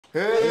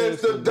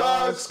It's the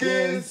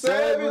dark-skinned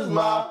savage,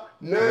 my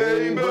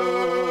neighbor.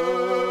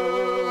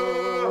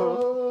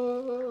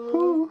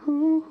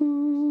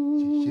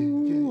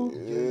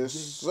 Yes,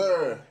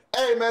 sir.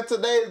 Hey, man,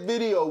 today's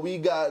video, we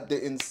got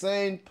The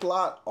Insane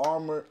Plot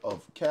Armor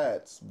of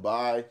Cats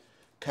by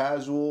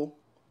Casual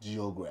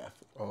Geographic.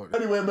 Oh,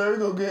 anyway, man, we're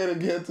going to go ahead and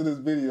get into this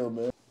video,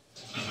 man.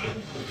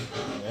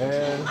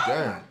 Man,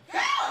 damn.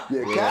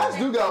 Yeah, Cats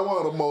do got one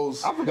of the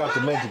most... I forgot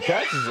to mention,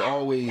 Cats is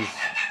always...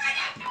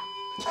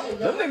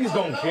 Them niggas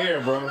don't care,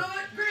 bro. A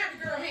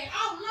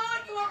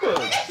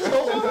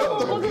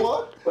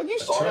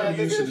term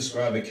used to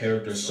describe a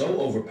character so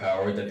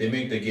overpowered that they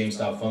make the game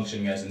stop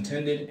functioning as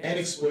intended and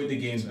exploit the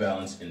game's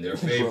balance in their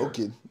favor.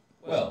 Broken.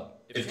 Well,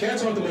 if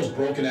cats aren't the most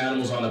broken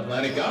animals on the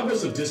planet, God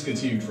must have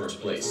discontinued first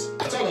place.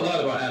 I talk a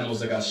lot about animals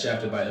that got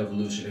shafted by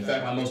evolution. In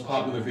fact, my most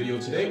popular video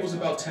today was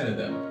about 10 of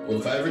them. Well,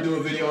 if I ever do a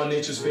video on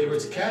nature's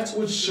favorites, cats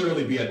would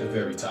surely be at the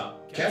very top.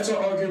 Cats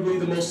are arguably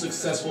the most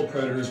successful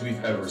predators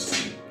we've ever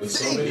seen. With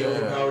so many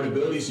overpowered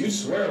abilities, you'd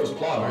swear it was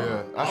plot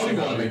armor. I don't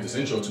even want to make this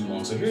intro too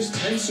long, so here's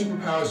 10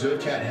 superpowers your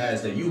cat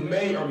has that you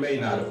may or may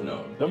not have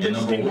known. Them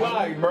bitches can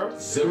glide, bro.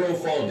 0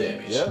 fall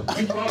damage. Yep.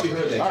 You probably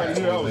heard that cats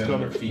fall down on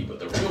their feet, but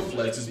the real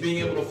flex is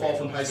being able to fall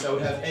from heights that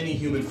would have any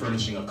human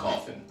furnishing a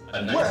coffin.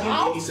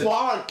 How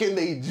far can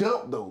they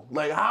jump though?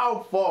 Like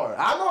how far?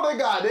 I know they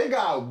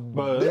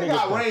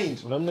got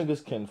range. Them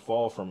niggas can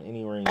fall from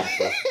any range.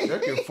 They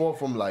can fall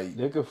from like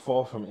they could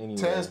fall from any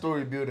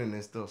 10-story building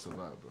and still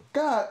survive, bro.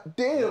 God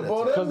damn,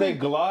 bro. Because they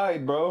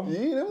glide, bro.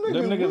 Yeah, them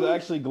niggas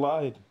actually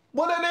glide.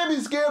 Well, then they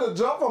be scared to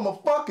jump from a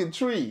fucking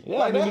tree. Yeah,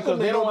 like, because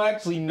they don't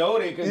actually know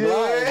they can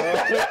glide,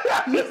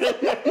 bro.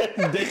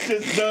 They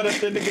just know that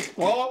the niggas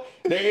fall.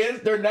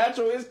 Their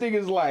natural instinct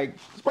is like,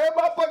 spread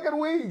my fucking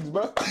wings,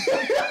 bro.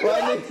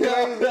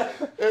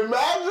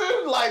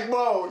 Imagine, like,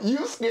 bro,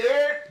 you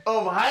scared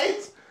of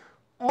heights,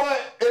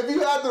 but if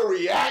you have to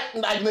react,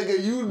 like,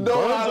 nigga, you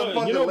know how to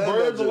fucking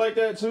birds are like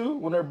that too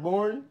when they're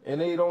born and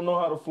they don't know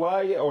how to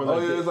fly yet, or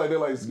like it's like they're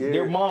like scared.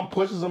 Their mom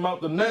pushes them out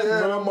the nest,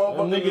 bro.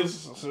 Them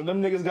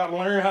niggas gotta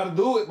learn how to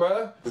do it,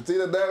 bro. It's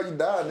either that or you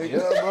die, nigga.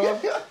 Yeah,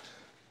 bro.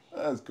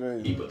 That's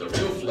crazy. But the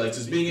real flex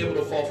is being able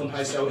to fall from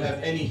heights that would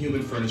have any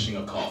human furnishing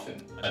a coffin.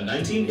 A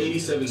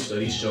 1987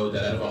 study showed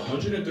that out of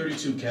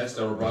 132 cats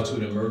that were brought to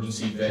an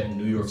emergency vet in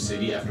New York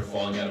City after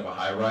falling out of a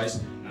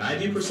high-rise,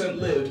 90%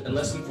 lived and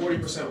less than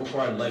 40%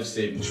 required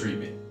life-saving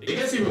treatment. It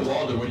gets even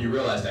wilder when you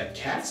realize that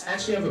cats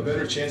actually have a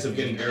better chance of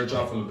getting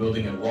airdrop from a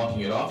building and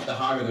walking it off the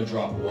higher the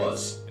drop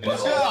was. And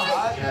it's all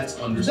because cats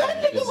understand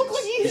that nigga look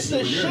like he hit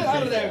the shit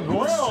out of that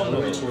ground.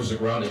 Accelerate towards the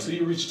ground until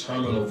you reach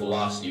terminal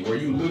velocity, where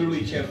you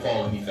literally can't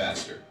fall any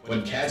faster.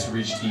 When cats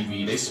reach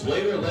TV, they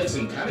splay their legs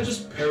and kind of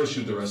just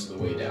parachute the rest of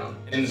the way down.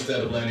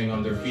 Instead of landing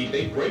on their feet,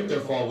 they break their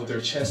fall with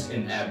their chest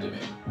and abdomen.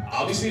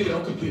 Obviously, they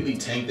don't completely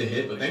tank the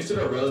hit, but thanks to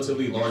their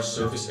relatively large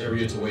surface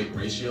area to weight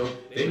ratio,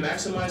 they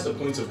maximize the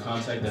points of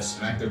contact that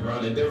smack the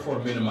ground and therefore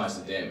minimize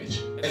the damage.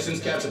 And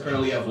since cats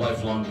apparently have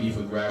lifelong beef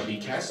with gravity,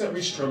 cats that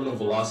reach terminal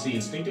velocity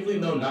instinctively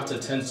know not to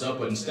tense up,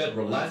 but instead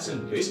relax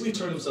and basically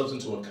turn themselves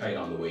into a kite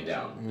on the way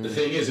down. The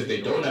thing is, if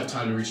they don't have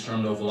time to reach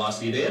terminal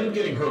velocity, they end up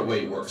getting hurt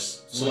way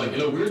worse. So like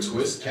in a weird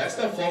twist, cats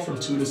that fall from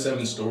 2 to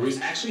 7 stories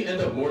actually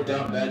end up more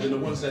down bad than the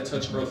ones that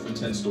touch Earth from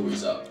 10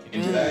 stories up.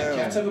 In fact,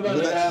 cats have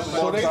about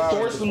so they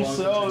force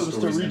themselves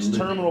to reach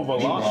terminal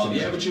velocity. Meanwhile,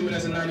 the average human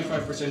has a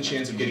 95%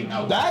 chance of getting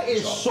out. That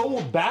is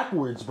so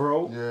backwards,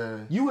 bro. Yeah.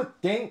 You would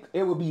think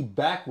it would be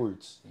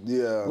backwards.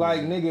 Yeah.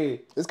 Like,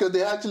 nigga. It's because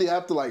they actually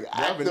have to, like,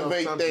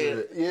 activate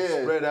their,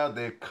 spread out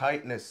their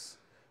kiteness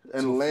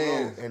and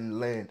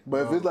land.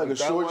 But if it's like a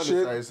short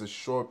shit, it's a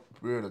short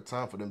period of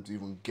time for them to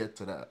even get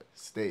to that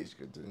stage.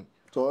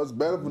 So it's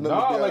better for them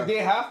like they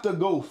have to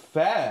go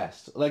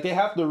fast. Like they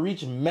have to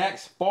reach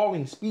max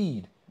falling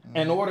speed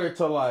in order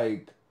to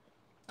like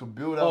to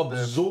build up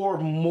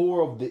absorb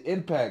more of the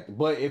impact.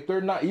 But if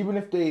they're not, even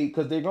if they,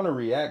 because they're gonna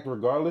react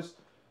regardless,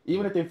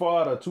 even if they fall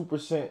out of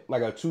 2%,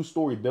 like a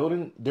 2-story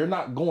building, they're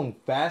not going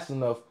fast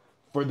enough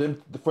for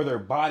their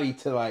body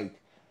to like.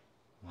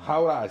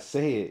 How would I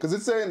say it? Because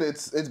it's saying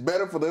it's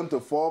better for them to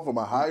fall from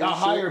a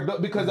higher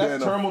because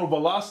that's terminal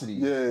velocity.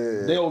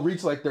 Yeah. They'll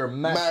reach like their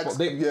max.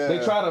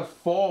 They try to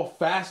fall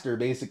faster,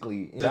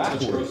 basically.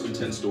 That's Earth from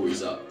 10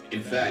 stories up.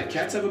 In fact,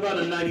 cats have about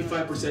a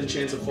 95%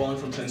 chance of falling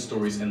from 10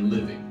 stories and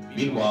living.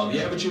 Meanwhile,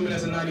 the average human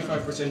has a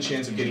 95%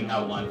 chance of getting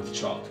outlined with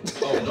chalk.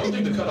 Oh, and don't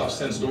think the cutoff's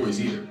 10 stories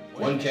either.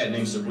 One cat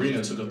named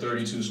Sabrina took a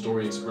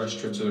 32-story express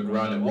trip to the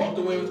ground and walked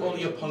away with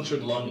only a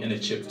punctured lung and a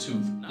chipped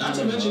tooth. Not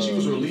to mention she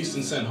was released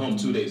and sent home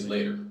 2 days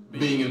later.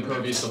 Being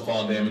impervious to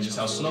fall damage is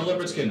how snow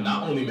leopards can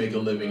not only make a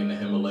living in the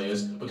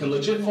Himalayas, but can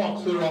legit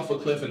fall clear off a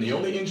cliff, and the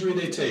only injury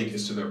they take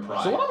is to their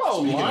pride. So what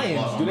about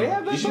lions? Do they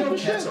have that? Did you know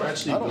cats are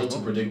actually built to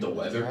predict the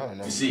weather?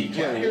 You see,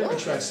 cat hair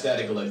attracts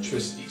static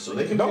electricity, so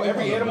they can predict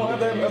every animal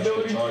have that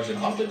ability. Charge, and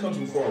often comes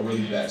before a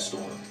really bad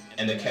storm.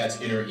 And the cat's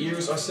inner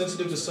ears are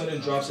sensitive to sudden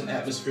drops in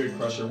atmospheric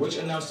pressure, which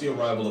announce the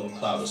arrival of a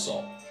cloud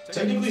assault.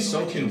 Technically,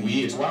 so can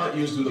we. It's why our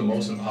ears do the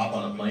most and pop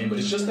on a plane, but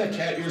it's just that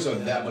cat ears are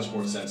that much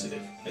more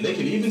sensitive. And they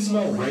can even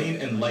smell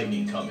rain and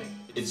lightning coming.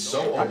 It's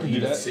so OP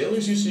that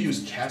sailors used to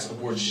use cats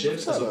aboard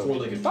ships as a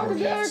four-legged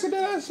forecast.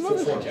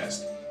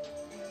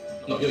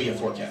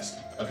 Forecast.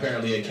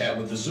 Apparently, a cat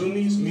with the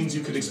zoomies means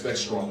you could expect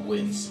strong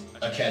winds.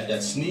 A cat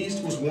that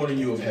sneezed was warning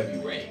you of heavy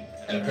rain.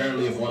 And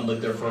apparently, if one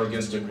licked their fur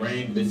against a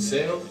grain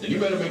mid-sail, then you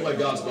better make like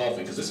God's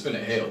dolphin, because it's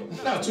finna hail.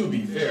 Now, to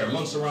be fair, a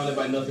month surrounded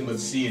by nothing but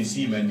sea and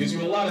seamen gives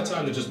you a lot of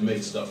time to just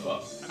make stuff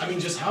up. I mean,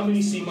 just how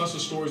many sea monster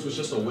stories was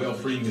just a whale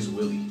freeing his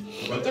willy?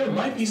 But there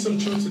might be some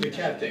truth to the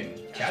cat thing.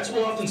 Cats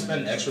will often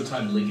spend extra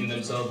time licking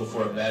themselves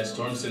before a bad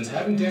storm, since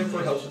having damp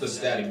fur helps with the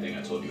static thing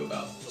I told you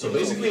about. So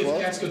basically,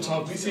 if cats could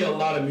talk, we see a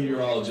lot of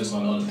meteorologists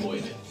on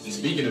unemployment. And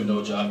speaking of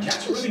no job,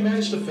 cats really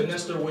managed to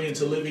finesse their way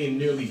into living in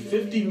nearly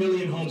 50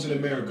 million homes in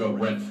America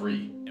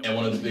rent-free. And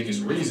one of the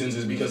biggest reasons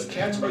is because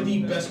cats are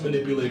the best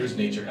manipulators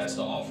nature has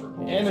to offer.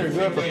 And they're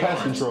good for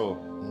pest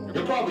control.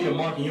 You're probably a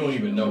mark and you don't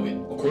even know it.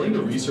 According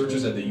to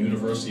researchers at the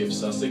University of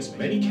Sussex,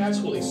 many cats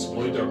will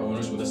exploit their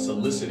owners with a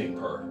soliciting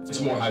purr.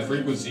 It's more high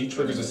frequency,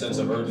 triggers a sense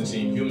of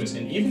urgency in humans,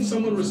 and even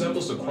someone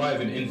resembles the cry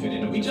of an infant,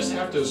 and we just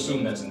have to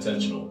assume that's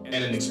intentional.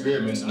 And in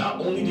experiments, not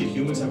only did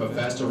humans have a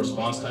faster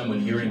response time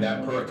when hearing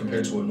that purr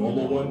compared to a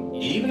normal one,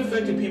 it even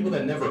affected people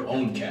that never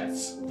owned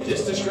cats.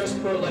 This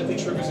distressed purr likely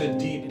triggers a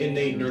deep,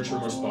 innate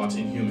nurturing response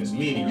in humans,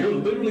 meaning you're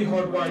literally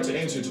hardwired to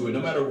answer to it no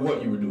matter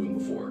what you were doing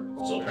before.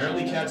 So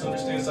apparently cats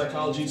understand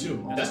psychology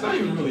too. That's not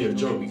even really a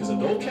joke, because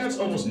adult cats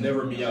almost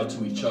never meow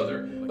to each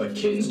other, but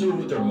kittens do it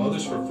with their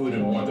mothers for food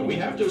and warmth, and we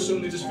have to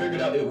assume they just figured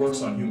out it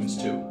works on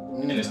humans too.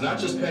 And it's not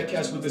just pet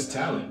cats with this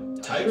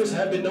talent. Tigers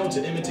have been known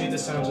to imitate the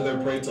sounds of their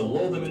prey to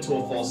lull them into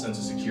a false sense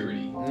of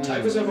security.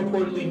 Tigers have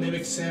reportedly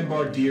mimicked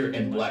sandbar deer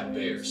and black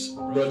bears.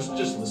 Bro,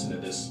 just listen to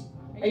this.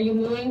 Are you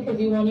mooing because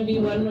you want to be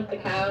one with the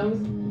cows?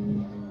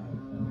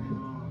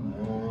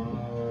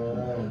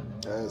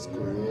 That's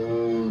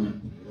great.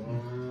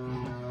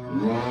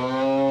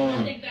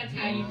 I think that's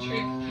how you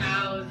trick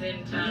cows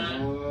into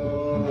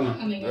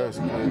coming That's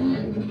over.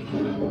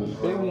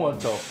 great. They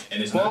want to.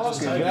 And it's not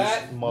just tigers.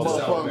 that The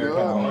South American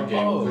card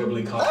game will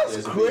verbally cause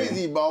That's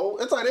crazy, bro.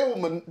 It's like they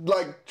would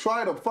like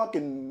try to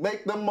fucking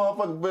make them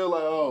motherfuckers feel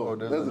like, oh,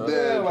 that's a Yeah,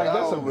 dead like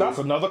cow. that's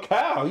another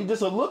cow. He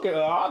just a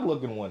odd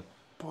looking one.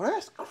 Bro,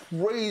 that's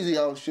crazy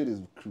how shit is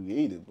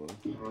created, bro.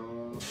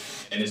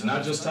 And it's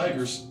not just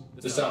tigers.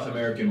 The South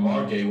American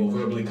margay will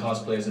verbally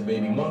cosplay as a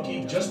baby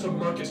monkey just to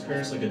murk its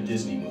parents like a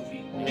Disney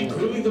movie. And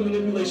clearly the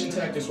manipulation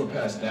tactics were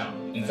passed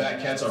down. In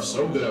fact, cats are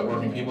so good at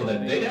working people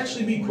that they'd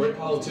actually be great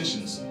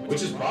politicians,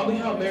 which is probably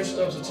how Mayor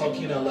Stubbs of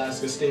Talkeetna,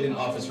 Alaska stayed in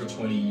office for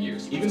 20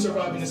 years, even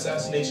surviving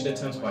assassination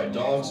attempts by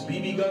dogs,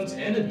 BB guns,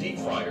 and a deep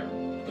fryer.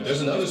 But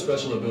there's another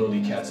special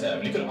ability cats have,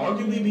 and it could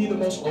arguably be the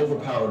most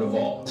overpowered of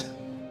all.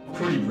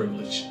 Pretty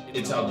privilege.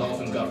 It's how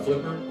dolphins got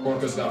Flipper,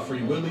 orcas got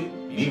Free Willy.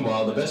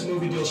 Meanwhile, the best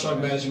movie deal shark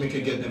management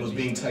could get them was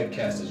being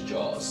typecast as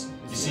Jaws.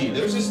 You see,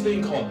 there's this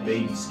thing called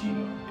baby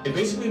schema. It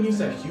basically means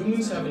that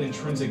humans have an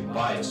intrinsic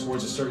bias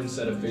towards a certain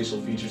set of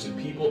facial features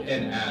in people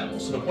and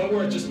animals, to the point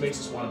where it just makes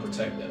us want to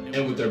protect them.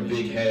 And with their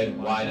big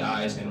head, wide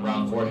eyes, and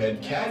round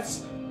forehead,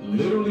 cats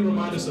literally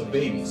remind us of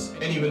babies.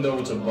 And even though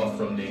it's a buff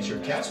from nature,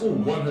 cats will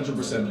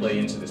 100% play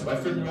into this by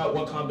figuring out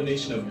what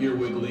combination of ear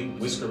wiggling,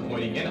 whisker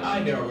pointing, and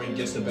eye narrowing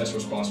gets the best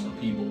response from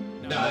people.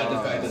 Now add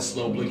the fact that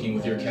slow blinking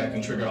with your cat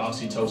can trigger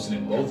oxytocin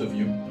in both of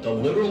you, the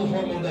literal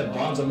hormone that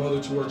bonds a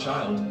mother to her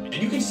child, and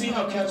you can see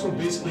how cats were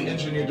basically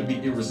engineered to be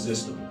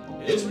irresistible.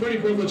 It's pretty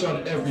privilege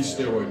on every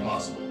steroid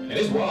possible. And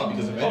it's wild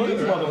because if any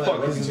other animal had a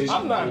reputation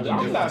for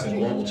holding difference in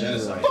global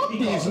genocide, Fuck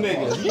these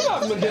niggas. You're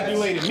not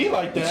manipulating me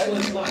like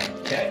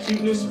that. Cat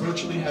cuteness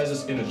virtually has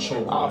us in a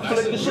chokehold. I'll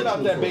flick the shit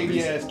out that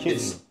baby ass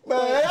kitten. Man,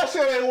 that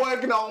shit ain't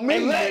working on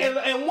me.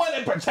 And what,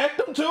 and protect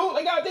them too?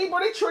 Like, they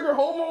trigger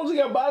hormones in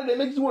your body that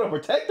makes you want to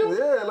protect them?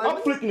 Yeah, like,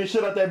 I'm flicking the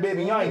shit out that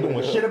baby. I ain't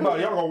doing shit about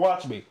it. Y'all gonna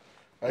watch me.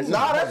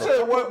 Nah, that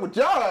shit work with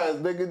y'all ass,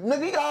 nigga.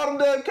 Nigga, you got all them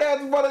dead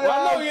cats in front of y'all.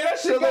 I know, yeah, that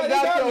shit got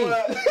me.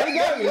 They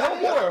got me. No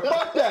more.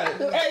 Fuck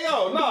that. Hey,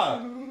 yo, nah.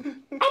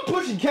 I'm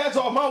pushing cats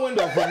off my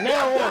window from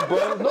now on,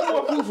 bro. No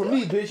more food for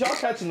me, bitch. Y'all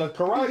catching a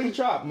karate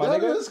chop, my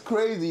nigga. That's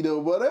crazy, though,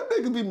 bro. That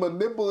niggas be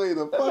manipulating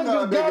the fuck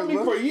out of niggas, got me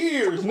for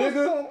years,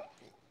 nigga.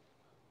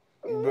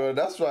 Bro,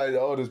 that's why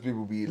all those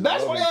people be.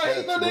 That's why I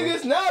hate them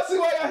niggas. Now I see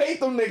why I hate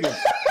them niggas.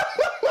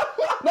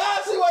 Now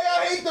I see why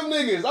I hate them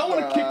niggas. I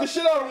want to kick the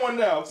shit out of one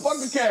now. Fuck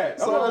the cat.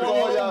 So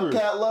all y'all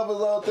cat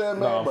lovers out there,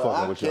 man. Nah, I'm bro,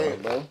 fucking I with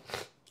can't, y'all. bro.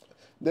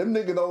 Them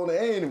niggas don't,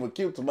 they ain't even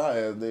cute to my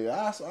ass,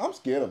 nigga. I'm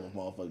scared of a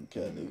motherfucking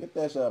cat, nigga. Get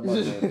that shit out of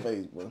my damn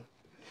face, bro.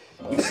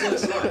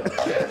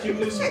 Cat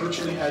cuteness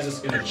virtually has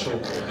us in a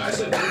chokehold. And I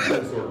said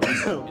virtual for a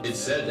reason. It's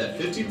said that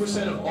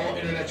 50% of all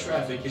internet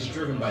traffic is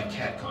driven by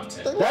cat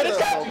content. That is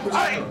cap.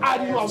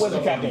 I knew I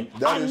wasn't capping.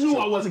 I knew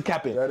I wasn't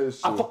capping. That is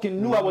true. I fucking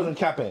knew I wasn't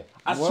capping.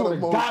 I swear to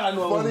God, I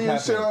knew I wasn't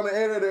funniest shit capping. on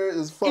the internet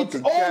is fucking It's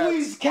cats.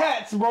 always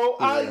cats, bro.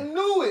 Yeah. I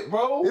knew it,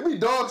 bro. It be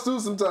dogs too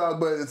sometimes,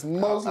 but it's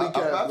mostly cats.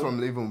 Apart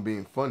from even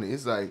being funny,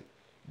 it's like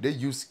they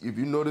use. If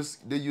you notice,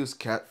 they use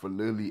cat for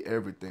literally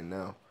everything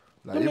now.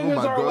 Like Them even niggas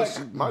my are, girl,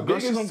 like, my girl,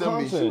 biggest on she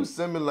content. would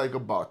send me like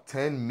about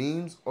 10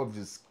 memes of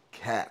just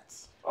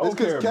cats. It's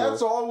because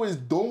cats are always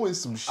doing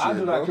some shit. I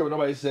do not care what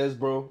nobody says,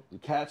 bro. The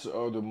cats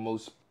are the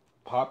most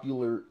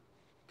popular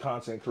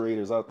content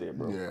creators out there,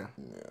 bro. Yeah.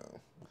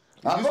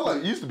 I feel like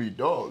it used to be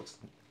dogs.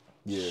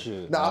 Yeah.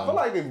 Shit, I feel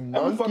like if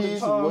monkeys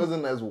time.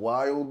 wasn't as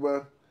wild,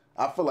 bro,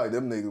 I feel like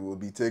them niggas would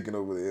be taking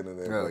over the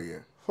internet. Hell bro. yeah.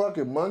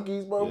 Fucking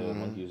monkeys, bro. Yeah,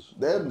 monkeys.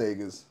 Them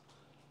niggas.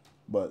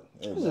 But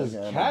this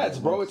is cats,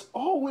 bro. It's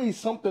always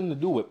something to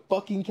do with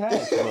fucking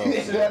cats, bro.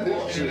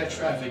 Internet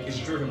traffic is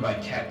driven by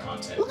cat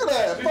content. Look at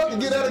that. Fucking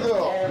get that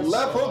girl.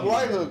 Left hook,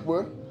 right hook,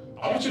 bro.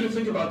 I want you to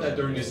think about that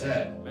during this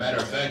ad. Matter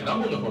of fact, I'm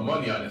willing to put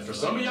money on it. For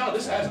some of y'all,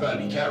 this ad's about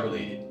to be cat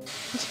related.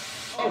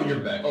 Oh, you're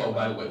back. Oh,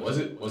 by the way, was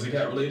it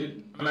cat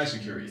related? I'm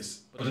actually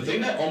curious. But the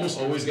thing that almost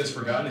always gets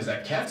forgotten is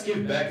that cats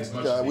give back as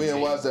much as they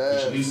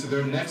take, which leads to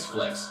their next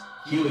flex,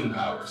 healing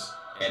powers.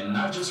 And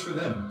not just for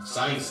them.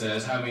 Science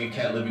says having a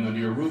cat living under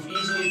your roof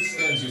easily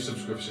extends your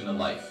subscription to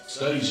life.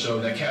 Studies show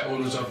that cat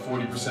owners are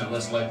 40%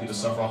 less likely to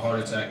suffer a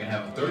heart attack and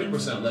have a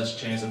 30% less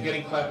chance of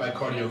getting clapped by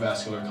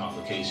cardiovascular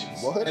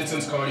complications. What? And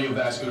since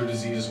cardiovascular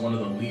disease is one of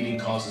the leading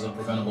causes of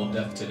preventable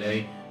death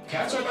today,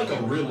 cats are like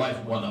a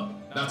real-life one-up.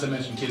 Not to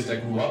mention kids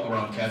that grew up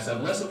around cats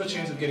have less of a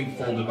chance of getting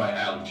folded by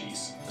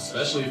allergies,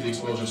 especially if the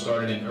exposure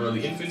started in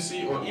early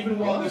infancy or even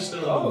while they're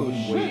still in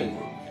the waiting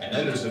room. And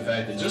then there's the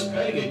fact that just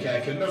petting a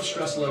cat can nerf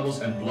stress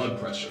levels and blood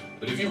pressure.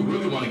 But if you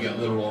really want to get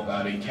literal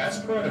about it, cats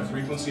purr at a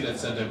frequency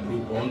that's said to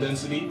improve bone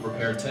density,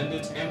 repair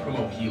tendons, and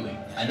promote healing.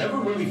 I never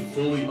really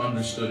fully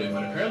understood it,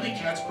 but apparently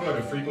cats purr at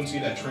a frequency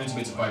that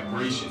transmits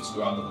vibrations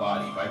throughout the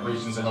body,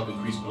 vibrations that help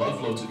increase blood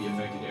flow to the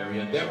affected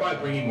area, thereby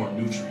bringing more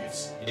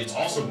nutrients. It's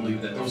also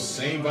believed that those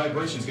same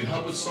vibrations can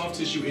help with soft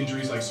tissue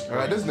injuries like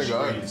sprains and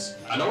strains.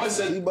 I know I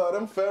said... See, but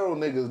them feral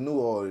niggas knew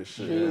all this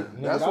shit.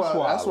 Nigga, that's why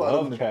I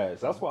love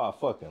cats. That's why I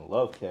fucking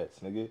love cats,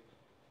 nigga.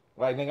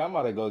 Like, nigga, I'm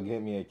about to go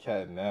get me a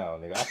cat now,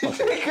 nigga. I love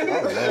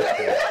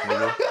cats,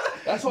 nigga.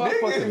 That's why I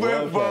fucking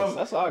love cats.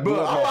 That's why I grew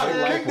up my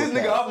whole life kick this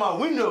nigga out my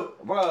window.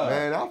 Bro.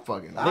 Man, I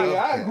fucking nigga,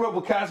 I grew up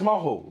with cats my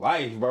whole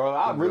life, bro.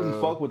 I really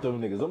fuck with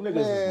them niggas. Them niggas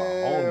is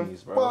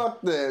my homies, bro.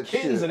 Fuck that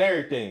Kittens shit. And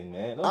everything,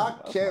 man. I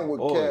can't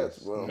with cats,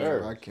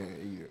 bro. I can't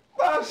either.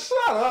 Man, shut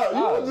up.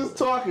 You were just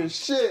talking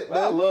shit,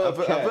 man. I love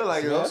cats. I feel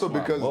like it's also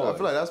because boys. I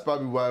feel like that's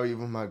probably why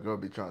even my girl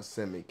be trying to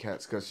send me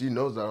cats, because she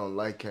knows I don't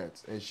like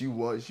cats and she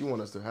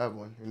want us to have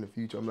one in the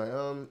future. I'm like,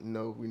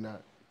 no, we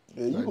not.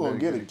 Yeah, you gonna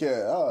get a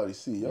cat. I already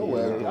see your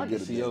ass. I can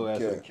see your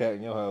ass with a cat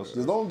in your house.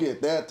 Just don't get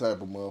that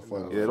type of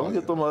motherfucker. Yeah, don't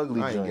get them ugly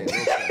I ain't joints.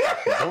 getting no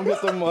cats. Don't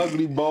get them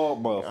ugly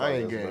bald motherfuckers. I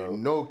ain't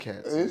getting no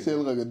cats. This shit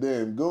look like a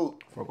damn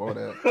goat. Fuck all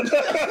that.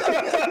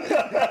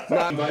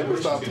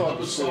 Vibrations can help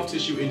with soft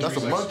tissue injuries That's a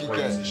like monkey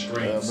sprains cat. and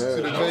strains. Yeah,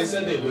 man. I know I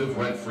said they live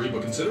rent-free,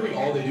 but considering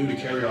all they do to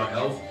carry our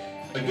health,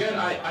 again,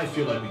 I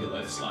feel like we could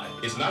let it slide.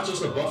 It's not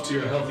just a buff to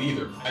your health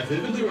either. I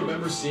vividly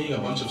remember seeing a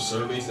bunch of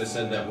surveys that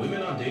said that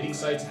women on dating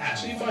sites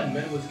actually find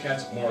men with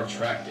cats more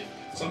attractive.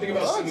 Something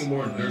about seeming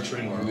more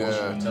nurturing or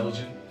emotionally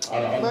intelligent.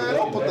 Man,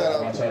 don't put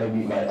that out.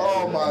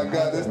 Oh my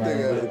god, this thing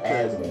has a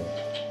cat.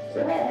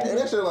 Hey,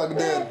 that shit like a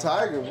damn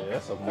tiger. Yeah,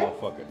 that's a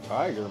motherfucking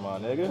tiger, my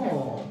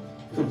nigga.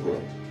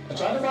 I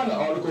tried to find the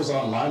articles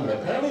online,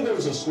 but apparently there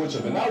was a switch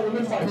up, and now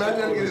women find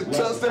Imagine getting to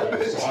touch that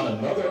bitch. So on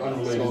another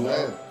unrelated note,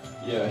 man.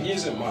 yeah, he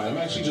isn't mine. I'm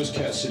actually just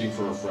cat sitting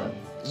for a friend.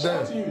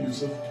 Shout out to you,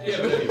 Yusuf. Yeah,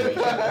 but anyway,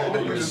 cat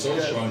power is so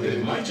strong that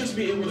it might just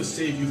be able to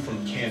save you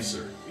from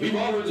cancer. We've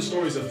all heard the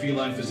stories of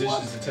feline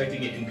physicians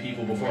detecting it in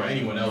people before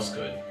anyone else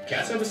could.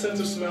 Cats have a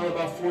sense of smell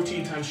about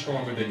 14 times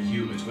stronger than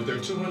humans, with their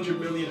 200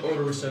 million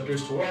odor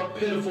receptors to our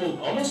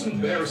pitiful, almost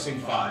embarrassing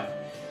 5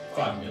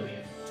 million.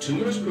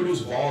 Tumors produce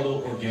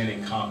volatile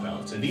organic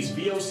compounds, and these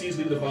VOCs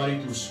leave the body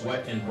through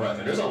sweat and breath.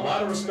 And there's a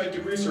lot of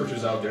respected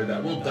researchers out there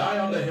that will die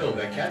on the hill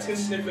that cats can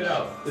sniff it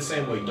out the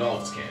same way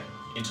dogs can.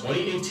 In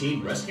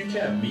 2018, rescue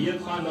cat Mia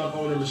climbed on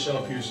owner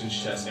Michelle Pearson's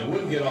chest and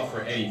wouldn't get off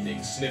for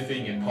anything,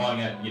 sniffing and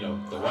pawing at,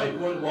 the right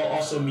one, while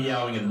also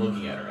meowing and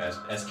looking at her,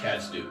 as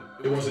cats do.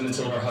 It wasn't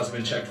until her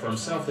husband checked for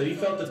himself that he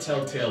felt the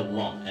telltale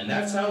lump, and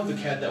that's how the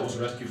cat that was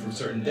rescued from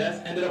certain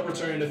death ended up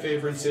returning the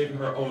favor and saving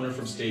her owner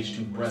from stage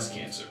 2 breast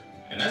cancer.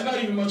 And that's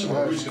not even much of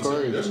a reach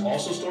considering there's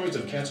also stories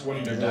of cats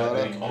warning their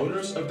diabetic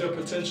owners of their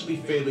potentially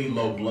fatally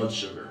low blood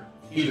sugar.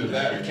 Either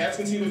that, or cats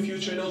can see the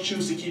future and they'll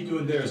choose to keep you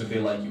in theirs if they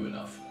like you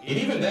enough. And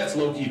even that's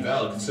low-key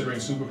valid considering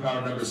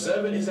superpower number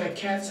 7 is that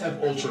cats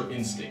have ultra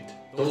instinct.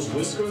 Those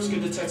whiskers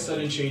can detect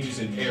sudden changes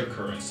in air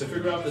currents to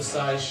figure out the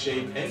size,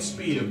 shape, and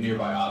speed of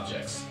nearby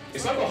objects.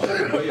 It's like a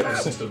whole radar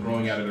system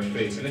growing out of their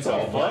face, and it's how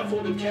a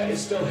blindfolded cat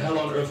is still hell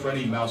on earth for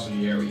any mouse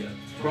in the area.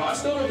 Bro, I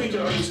still don't think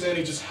you're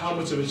understanding just how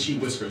much of a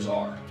cheat whiskers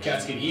are.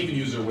 Cats can even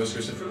use their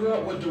whiskers to figure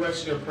out what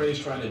direction their prey is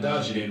trying to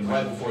dodge it in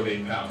right before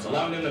they pounce,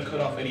 allowing them to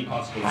cut off any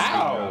possible escape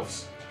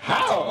routes.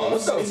 How?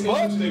 What the it's fuck?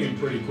 interesting and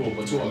pretty cool,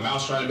 but to a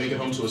mouse trying to make it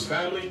home to his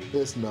family,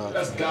 It's not.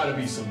 that's gotta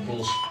be some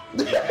bullshit.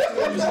 Cats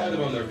don't just have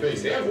them on their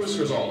face, they have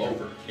whiskers all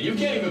over. And you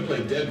can't even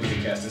play dead with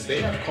the cats since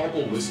they have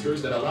carpal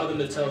whiskers that allow them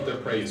to tell if their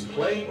prey is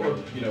playing or,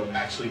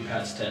 actually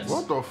past tense.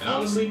 What the fuck? And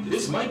honestly,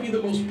 this might be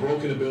the most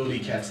broken ability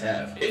cats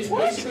have. It's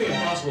basically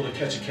impossible to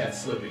catch a cat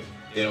slipping.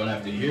 They don't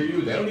have to hear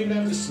you. They don't even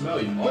have to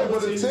smell you. Wait,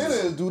 but the thing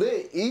is, do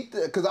they eat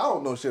that? Because I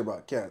don't know shit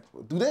about cats.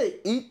 But do they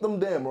eat them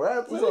damn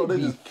rats? Or they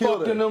just kill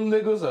fucking them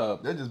niggas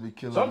up. They just be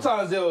killing.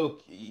 Sometimes they'll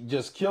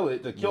just kill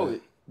it to kill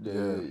it.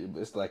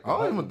 Yeah. It's like I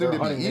don't even think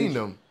they be eating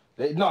them.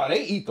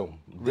 They eat them.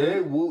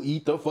 They will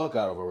eat the fuck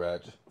out of a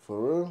rat. For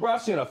real? Bro,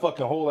 I've seen a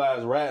fucking whole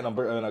ass rat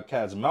in a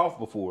cat's mouth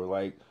before.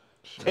 Like,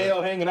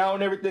 tail hanging out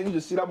and everything. You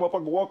just see that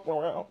motherfucker walking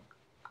around.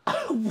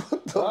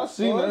 What the I've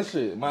seen that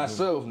shit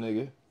myself,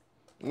 nigga.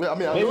 Yeah, I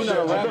mean, Maybe not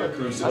a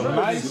rabbit. I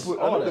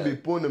know they be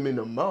putting them in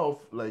the mouth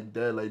like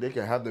that. Like, they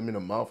can have them in the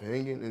mouth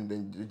hanging and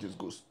then they just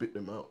go spit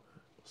them out.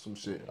 Some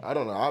shit. I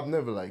don't know. I've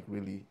never, like,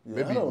 really...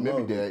 Yeah,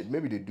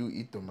 maybe they do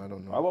eat them. I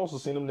don't know. I've also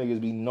seen them niggas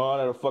be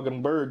gnawing at a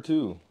fucking bird,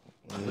 too.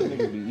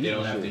 They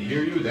don't have to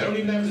hear you. They don't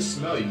even have to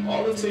smell you.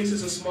 All it takes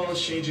is a small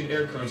change in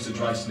air currents to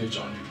dry snitch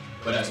on you.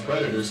 But as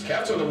predators,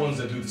 cats are the ones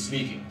that do the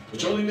sneaking,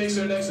 which only makes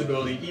their next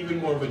ability even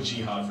more of a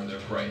jihad for their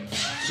prey.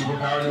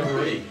 Superpower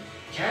number 8.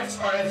 Cats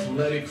are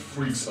athletic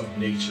freaks of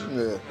nature.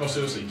 Yeah. No,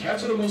 seriously,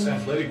 cats are the most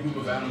athletic group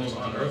of animals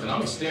on Earth, and I'm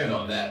gonna stand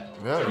on that.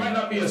 Yeah. There might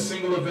not be a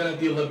single event at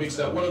the Olympics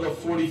that one of the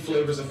 40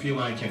 flavors of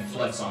feline can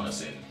flex on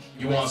us in.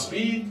 You want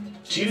speed?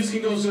 Cheetahs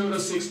can go 0 to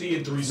 60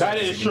 in 3 seconds. That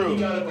is true. He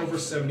got it over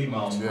 70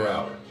 miles per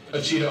hour.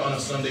 A cheetah on a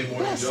Sunday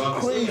morning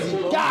jog crazy. can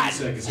still get God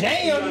 3 seconds.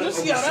 damn, you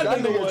see how that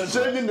nigga was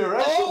shaking the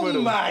rest Oh with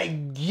him. my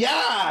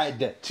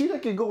God. Cheetah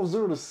can go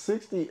 0 to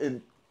 60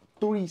 in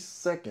 3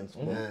 seconds,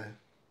 man.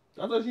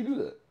 Yeah. I thought you do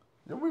that.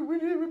 Yeah, we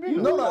be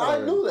No, I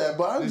knew that,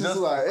 but I'm It's just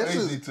just like, it's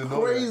crazy just to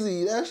know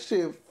crazy. That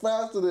shit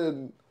faster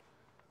than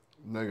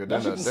Nigga,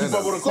 That shit they're keep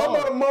up with not, a some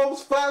of the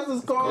most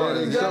fastest cars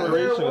Yeah, in the the goddamn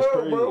acceleration is world,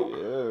 crazy.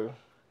 bro. Yeah.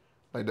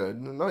 like that.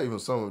 Not even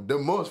some of the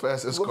most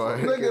fastest Look car.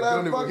 at They that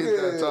don't even hit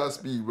that fucking- top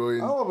speed, bro. I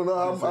don't even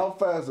know how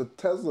fast a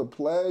Tesla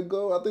Plaid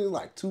go. I think it's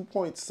like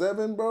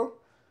 2.7, bro.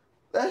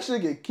 That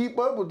shit can keep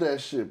up with that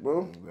shit,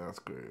 bro. That's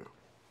crazy.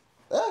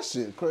 That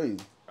shit crazy.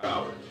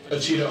 A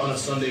cheetah on a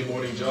Sunday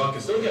morning jog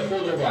can still get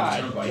pulled over on the God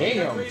turnpike. damn. Ain't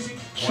that crazy?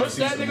 Trip Wanna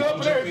see that some nigga up long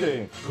and jumping?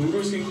 everything.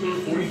 Cougars can clear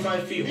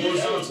 45 feet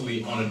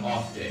horizontally on an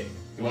off day.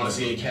 You want to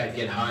see a cat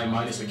get high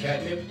minus a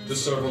catnip? The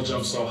serval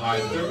jumps so high,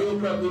 their meal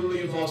prep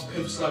literally involves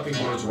pimp slapping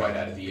birds right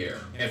out of the air.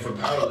 And for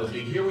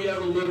powerlifting, here we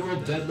have a literal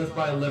deadlift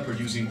by a leopard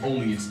using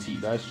only its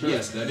teeth. That's true.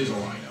 Yes, that is a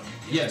rhino.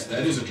 Yes,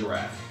 that is a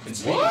giraffe. And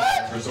speaking What?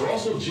 of leopards, there are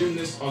also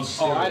gymnasts on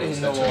steroids I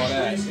didn't that know all turn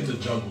that. trees into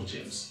jungle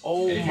gyms.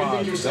 Oh and if you my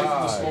think you're safe from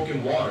the God. smoke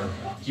and water,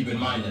 keep in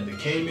mind that the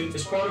caiman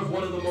is part of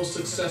one of the most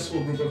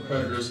successful group of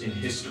predators in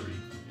history.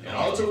 And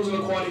all it took was an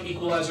aquatic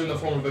equalizer in the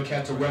form of a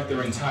cat to wreck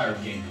their entire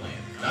game plan.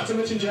 Not to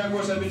mention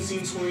jaguars have been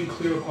seen swimming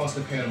clear across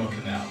the Panama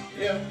Canal.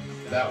 Yeah,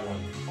 that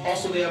one.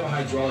 Also, they have a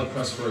hydraulic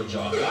press for a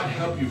jaw. God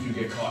help you if you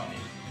get caught in it.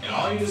 And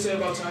all I need to say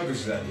about tigers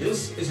is that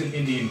this is an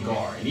Indian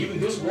gar, and even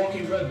this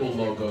walking Red Bull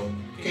logo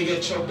can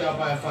get choked out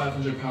by a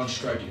 500-pound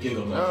striped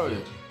gigolo. Oh, yeah.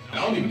 And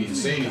I don't even need to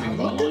say anything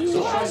about lungs.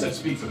 Those triceps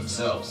speak for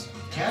themselves.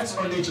 Cats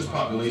are nature's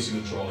population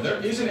control.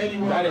 There isn't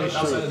anywhere That on is Earth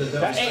outside true. of the That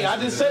devil's ain't, I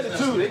country just that said it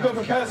doesn't too. They go have for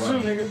a past cat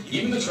two, running. nigga.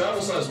 Even the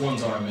travel-sized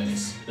ones are a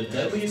menace. The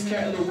deadliest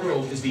cat in the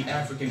world is the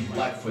African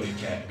black-footed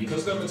cat.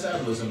 Because of their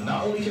metabolism,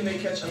 not only can they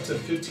catch up to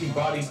 15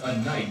 bodies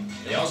a night,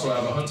 they also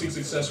have a hunting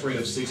success rate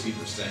of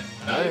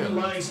 60%. Not even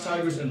lions,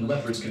 tigers, and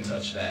leopards can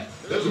touch that.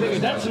 There's a Nigga,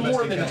 reason that's why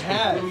more domestic than cats put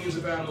half. millions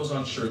of animals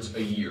on shirts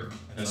a year.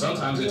 And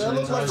sometimes they Yeah, turn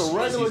that looks entire like a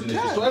regular species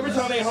into cat. So every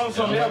time they hunt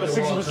something, they have a 60%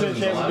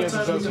 chance a of lot being of times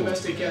with successful.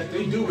 domestic cats,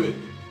 they do it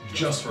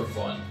just for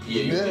fun.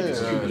 Yeah, you think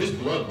it's Yeah. cute, but it's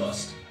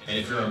bloodlust. And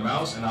if you're a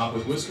mouse and op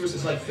with whiskers,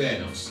 it's like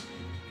Thanos.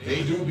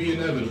 They do be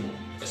inevitable,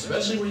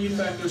 especially when you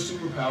factor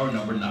superpower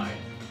number 9.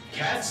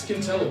 Cats can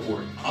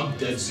teleport. I'm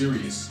dead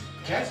serious.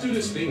 Cats do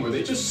this thing where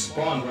they just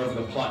spawn wherever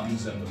the plot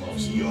needs them the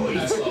most.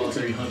 As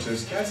solitary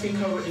hunters, cats can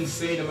cover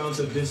insane amounts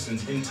of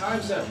distance in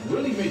times that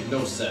really make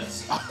no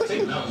sense.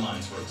 Take mountain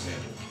lions, for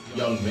example.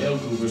 Young male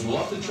cougars will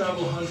often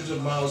travel hundreds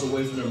of miles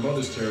away from their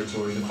mother's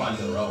territory to find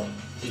their own.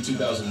 In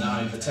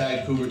 2009, a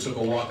tagged cougar took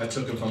a walk that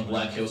took him from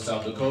Black Hills,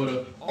 South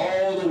Dakota,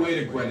 all the way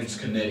to Greenwich,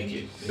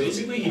 Connecticut.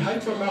 Basically, he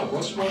hiked from Mount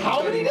Rushmore to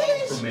 30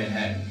 miles from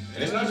Manhattan.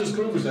 And it's not just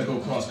cougars that go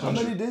cross How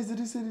country. many days did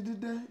he say he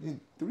did that?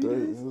 In 3 It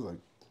days? was like,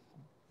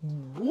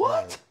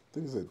 What? I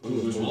think it said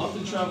Cougars 3 will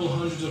often travel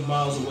hundreds of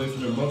miles away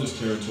from their mother's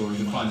territory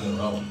to find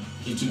their own.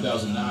 In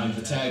 2009,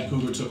 the tagged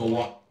cougar took a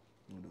walk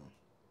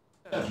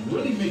that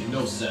really make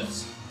no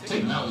sense.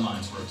 Take mountain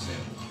lions, for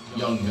example.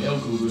 Young male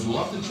cougars will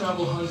often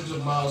travel hundreds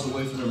of miles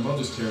away from their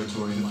mother's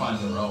territory to find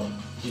their own.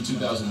 In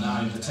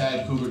 2009, the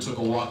tagged cougar took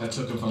a walk that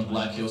took him from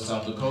Black Hills,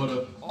 South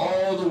Dakota,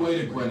 all the way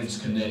to Greenwich,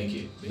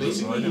 Connecticut.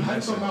 Basically, he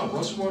hiked from Mount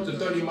Rushmore to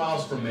 30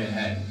 miles from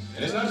Manhattan.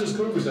 And it's not just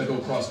cougars that go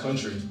cross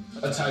country.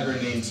 A tiger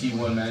named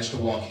T1 managed to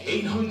walk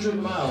 800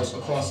 miles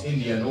across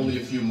India in only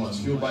a few months,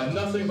 fueled by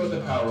nothing but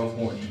the power of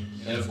horny.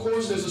 And of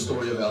course, there's the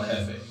story of El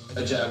Jefe,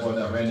 a jaguar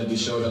that randomly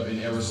showed up in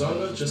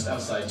Arizona just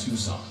outside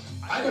Tucson.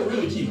 I could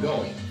really keep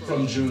going.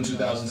 From June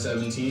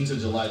 2017 to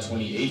July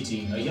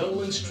 2018, a young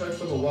lynx trekked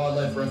from a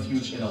wildlife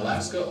refuge in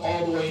Alaska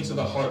all the way into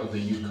the heart of the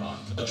Yukon.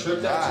 A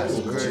trip that That's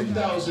totaled crazy.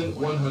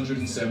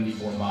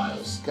 2,174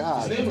 miles.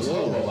 God His name was damn.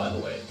 Hobo, by the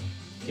way.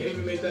 Can't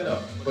even make that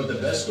up. But the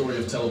best story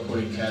of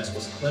teleporting cats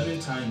was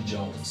Clementine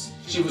Jones.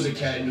 She was a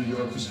cat in New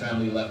York whose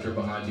family left her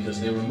behind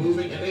because they were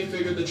moving and they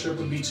figured the trip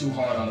would be too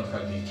hard on a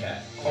pregnant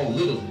cat. Oh,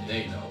 little did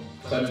they know.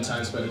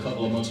 Clementine spent a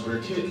couple of months with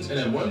her kittens and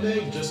then one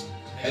day just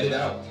headed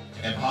out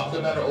and popped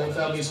up at her old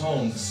family's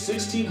home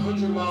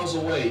 1,600 miles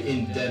away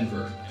in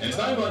Denver. And it's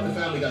not even like the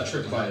family got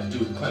tricked by a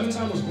dude.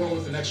 Clementine was born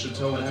with an extra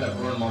toe and had a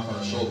burn mark on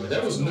her shoulder.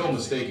 There was no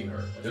mistaking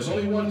her. There's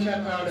only one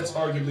cat power that's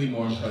arguably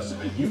more impressive,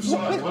 and you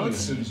saw it coming as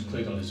soon as you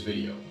clicked on this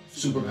video.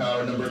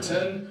 Superpower number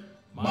 10,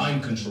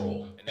 mind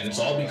control. And it's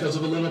all because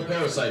of a little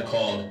parasite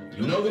called,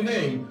 you know the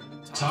name,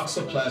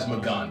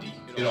 Toxoplasma gondii.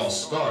 It all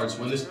starts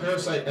when this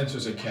parasite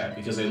enters a cat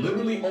because they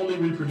literally only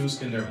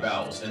reproduce in their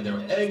bowels and their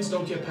eggs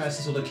don't get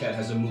past until the cat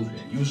has a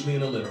movement, usually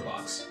in a litter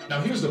box.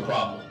 Now here's the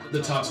problem.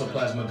 The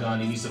Toxoplasma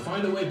gondii needs to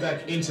find a way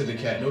back into the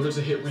cat in order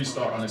to hit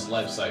restart on its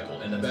life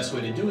cycle, and the best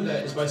way to do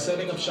that is by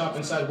setting up shop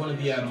inside one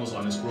of the animals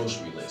on its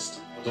grocery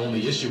list. The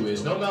only issue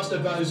is, no mouse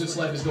that values its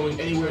life is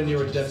going anywhere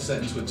near a death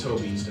sentence with toe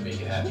beans to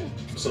make it happen.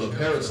 So the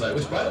parasite,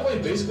 which by the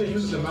way basically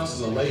uses the mouse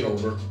as a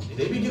layover,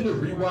 they begin to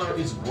rewire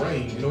its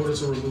brain in order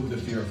to remove the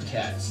fear of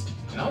cats.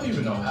 And I don't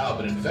even know how,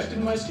 but infected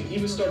mice can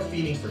even start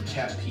feeding for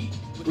cat pee.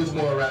 With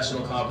more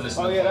irrational confidence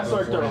in that's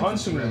like their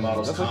hunting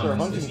models, that's like their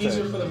hunting it's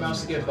easier for the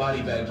mouse to get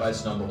body bagged by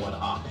its number one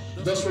op,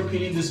 thus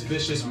repeating this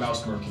vicious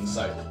mouse-murking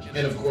cycle.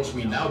 And of course,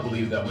 we now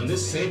believe that when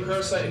this same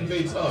parasite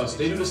invades us,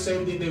 they do the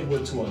same thing they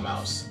would to a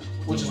mouse.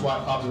 Which is why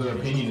popular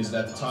opinion is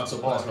that the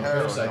Toxoplasma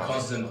parasite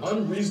causes an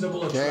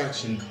unreasonable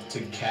attraction to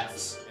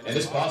cats. And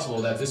it's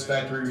possible that this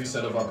factory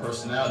reset of our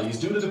personality is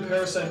due to the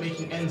parasite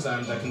making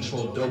enzymes that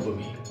control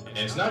dopamine. And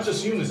it's not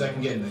just humans that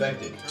can get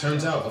infected.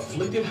 Turns out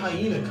afflicted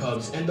hyena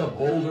cubs end up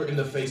bolder in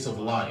the face of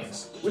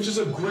lions, which is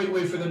a great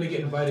way for them to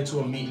get invited to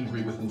a meet and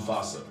greet with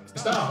Mufasa.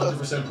 It's not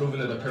 100% proven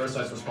that the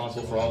parasite's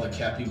responsible for all the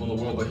cat people in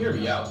the world, but hear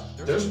me out.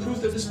 There's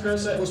proof that this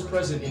parasite was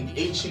present in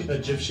ancient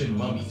Egyptian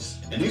mummies.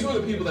 And these were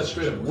the people that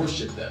straight up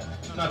worshiped them.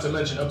 Not to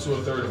mention up to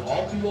a third of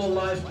all people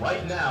alive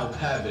right now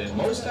have it, and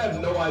most have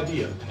no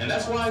idea. And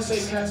that's why I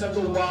say cats have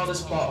the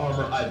wildest plot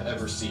armor I've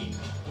ever seen.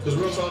 Because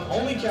real talk,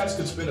 only cats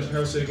could spin a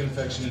parasitic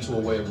infection into a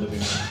way of living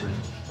free.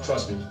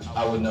 Trust me,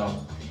 I would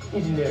know.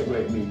 Isn't that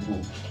right, me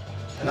too?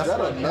 And that's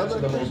why cats are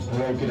the most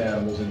broken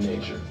animals in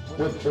nature.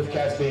 With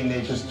cats being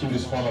nature's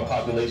cutest form of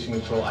population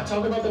control, I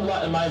talk about them a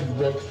lot in my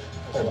book.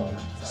 Hold on,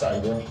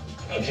 sorry, girl.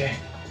 Okay.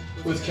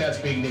 With cats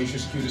being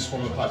nature's cutest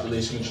form of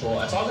population control,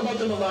 I talk about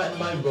them a lot in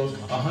my book,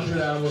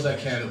 100 Animals That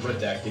Can,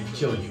 Redacted,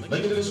 Kill You.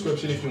 Link in the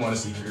description if you want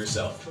to see for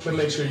yourself. But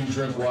make sure you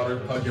drink water,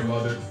 hug your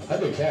mother,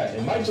 hug a cat.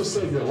 It might just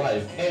save your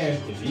life.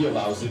 And if he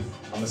allows it,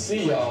 I'm going to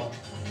see y'all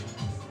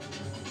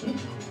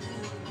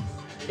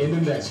in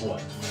the next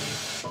one.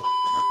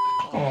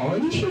 Oh,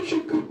 you're such a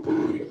good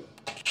boy.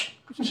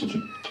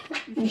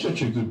 You're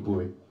such a good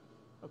boy.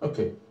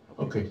 Okay,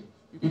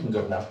 you can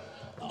go now.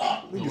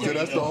 So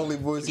that's the only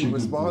voice he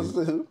responds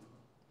to?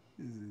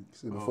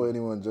 See, before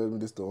anyone judge me,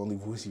 this is the only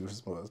voice he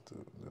responds to.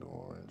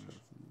 Little orange.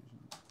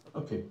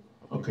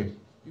 Okay,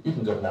 you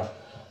can go now.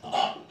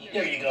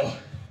 There you go.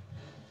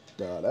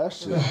 Nah, that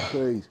shit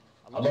crazy.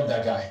 I love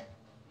that guy.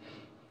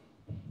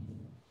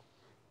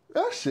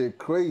 That shit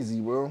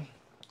crazy, bro.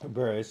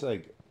 Bro, it's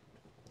like,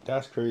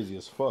 that's crazy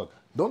as fuck.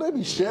 Don't they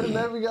be shedding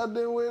every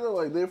goddamn way though?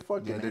 Like their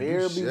fucking they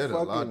hair do be shed a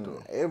lot, fucking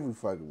though. every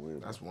fucking way.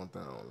 That's one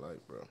thing I don't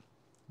like, bro.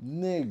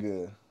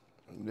 Nigga.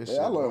 This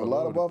Yeah, I shit learned a all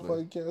lot over the about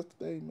place. fucking cats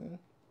today, man.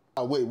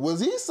 Wait, was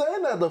he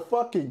saying that the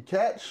fucking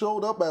cat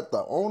showed up at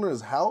the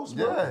owner's house,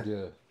 bro? Yeah.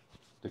 Yeah.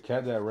 The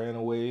cat that ran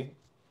away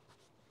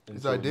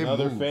into like they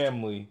another moved.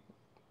 family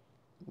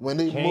When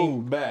they came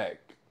moved,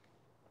 back.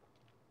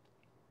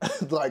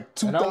 like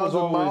And I was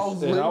 2,000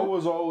 miles later.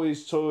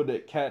 always told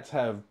that cats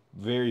have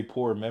very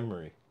poor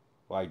memory.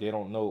 Like, they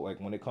don't know, like,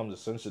 when it comes to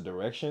sense of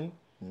direction.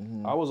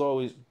 I was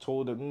always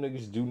told that them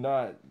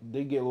niggas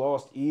they get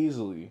lost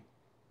easily.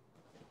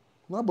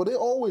 No, but they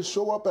always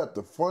show up at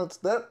the front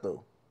step,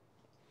 though.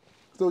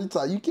 So it's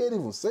like, you can't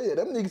even say it.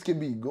 Them niggas can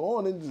be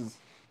gone and just...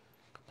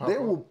 They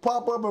will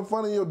pop up in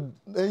front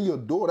of your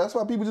door. That's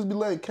why people just be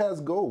letting cats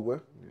go, bro.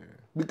 Yeah.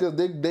 Because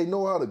they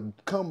know how to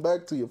come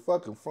back to your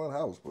fucking front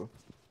house, bro.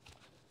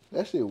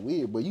 That shit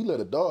weird, but you let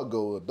a dog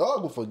go. A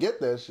dog will forget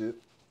that shit.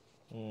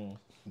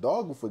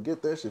 Dog will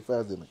forget that shit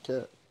faster than a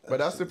cat. But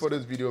that's it for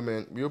this video,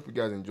 man. We hope you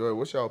guys enjoy.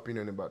 What's your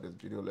opinion about this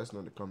video? Let us know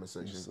in the comment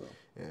section.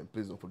 And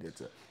please don't forget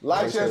to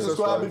Like, share,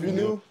 subscribe if you're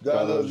new.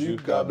 God loves you,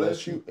 God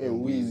bless you,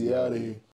 and Weezy out of here.